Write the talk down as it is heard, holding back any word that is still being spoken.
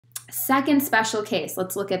Second special case,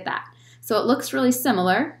 let's look at that. So it looks really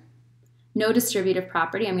similar. No distributive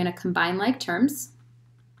property. I'm going to combine like terms.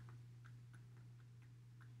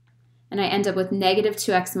 And I end up with negative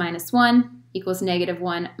 2x minus 1 equals negative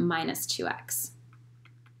 1 minus 2x.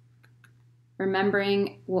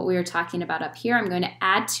 Remembering what we were talking about up here, I'm going to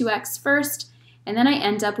add 2x first, and then I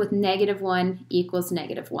end up with negative 1 equals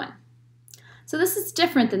negative 1. So this is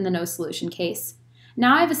different than the no solution case.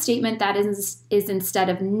 Now I have a statement that is instead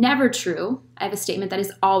of never true, I have a statement that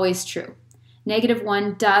is always true. Negative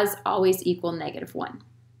 1 does always equal negative 1.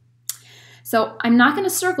 So I'm not going to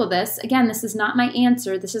circle this. Again, this is not my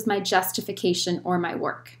answer. This is my justification or my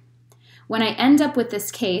work. When I end up with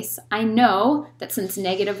this case, I know that since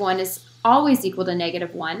negative 1 is always equal to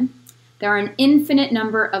negative 1, there are an infinite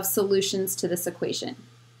number of solutions to this equation,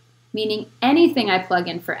 meaning anything I plug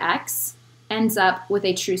in for x ends up with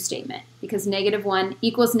a true statement because negative 1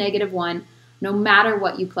 equals negative 1 no matter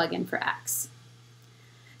what you plug in for x.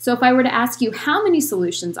 So if I were to ask you how many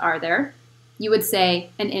solutions are there, you would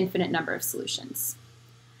say an infinite number of solutions.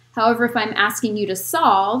 However, if I'm asking you to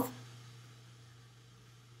solve,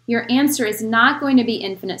 your answer is not going to be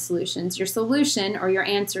infinite solutions. Your solution or your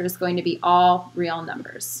answer is going to be all real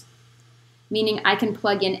numbers, meaning I can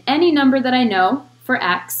plug in any number that I know for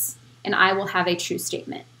x and I will have a true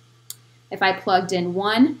statement. If I plugged in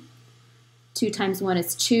 1, 2 times 1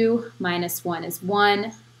 is 2, minus 1 is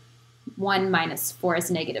 1, 1 minus 4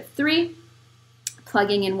 is negative 3.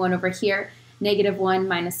 Plugging in 1 over here, negative 1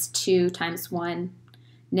 minus 2 times 1,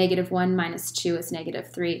 negative 1 minus 2 is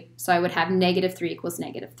negative 3. So I would have negative 3 equals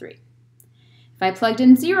negative 3. If I plugged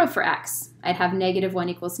in 0 for x, I'd have negative 1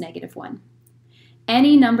 equals negative 1.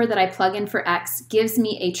 Any number that I plug in for x gives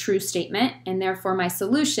me a true statement, and therefore my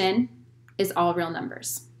solution is all real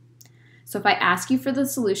numbers. So if I ask you for the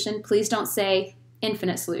solution, please don't say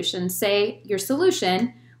infinite solution. Say your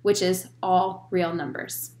solution, which is all real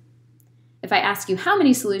numbers. If I ask you how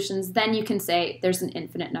many solutions, then you can say there's an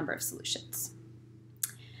infinite number of solutions.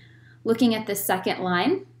 Looking at this second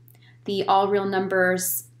line, the all real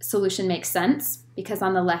numbers solution makes sense because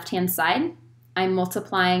on the left-hand side, I'm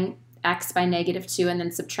multiplying x by negative 2 and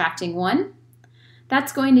then subtracting 1.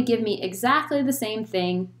 That's going to give me exactly the same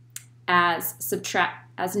thing as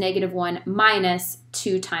negative 1 minus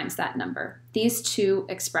 2 times that number. These two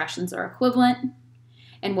expressions are equivalent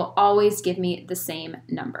and will always give me the same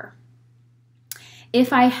number.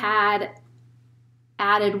 If I had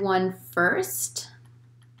added 1 first,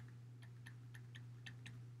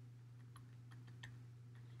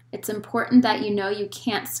 it's important that you know you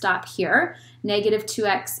can't stop here. Negative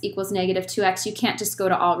 2x equals negative 2x. You can't just go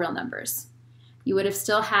to all real numbers. You would have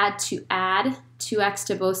still had to add 2x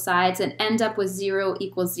to both sides and end up with 0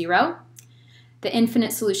 equals 0. The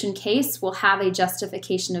infinite solution case will have a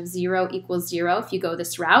justification of 0 equals 0 if you go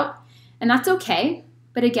this route, and that's okay.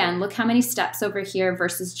 But again, look how many steps over here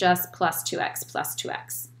versus just plus 2x plus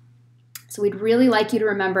 2x. So we'd really like you to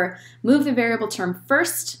remember, move the variable term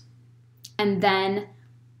first, and then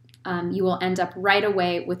you will end up right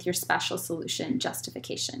away with your special solution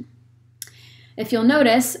justification. If you'll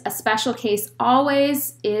notice, a special case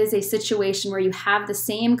always is a situation where you have the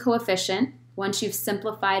same coefficient, once you've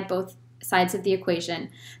simplified both sides of the equation,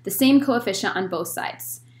 the same coefficient on both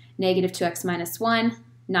sides. Negative 2x minus 1,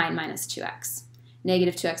 9 minus 2x.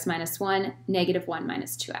 Negative 2x minus 1, negative 1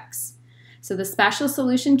 minus 2x. So the special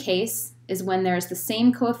solution case is when there is the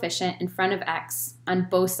same coefficient in front of x on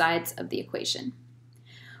both sides of the equation.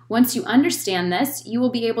 Once you understand this, you will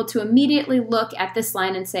be able to immediately look at this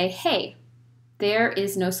line and say, hey, there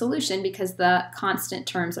is no solution because the constant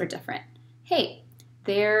terms are different. Hey,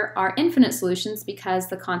 there are infinite solutions because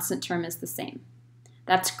the constant term is the same.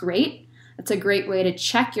 That's great. That's a great way to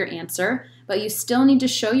check your answer, but you still need to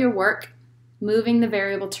show your work moving the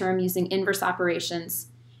variable term using inverse operations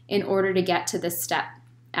in order to get to this step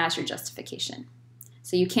as your justification.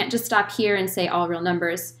 So you can't just stop here and say all real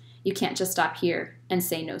numbers. You can't just stop here and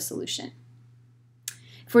say no solution.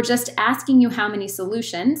 If we're just asking you how many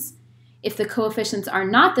solutions, if the coefficients are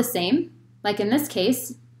not the same, like in this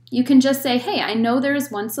case, you can just say, hey, I know there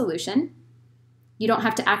is one solution. You don't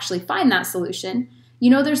have to actually find that solution.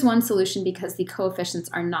 You know there's one solution because the coefficients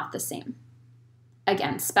are not the same.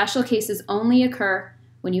 Again, special cases only occur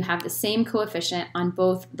when you have the same coefficient on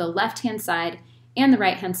both the left-hand side and the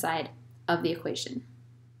right-hand side of the equation.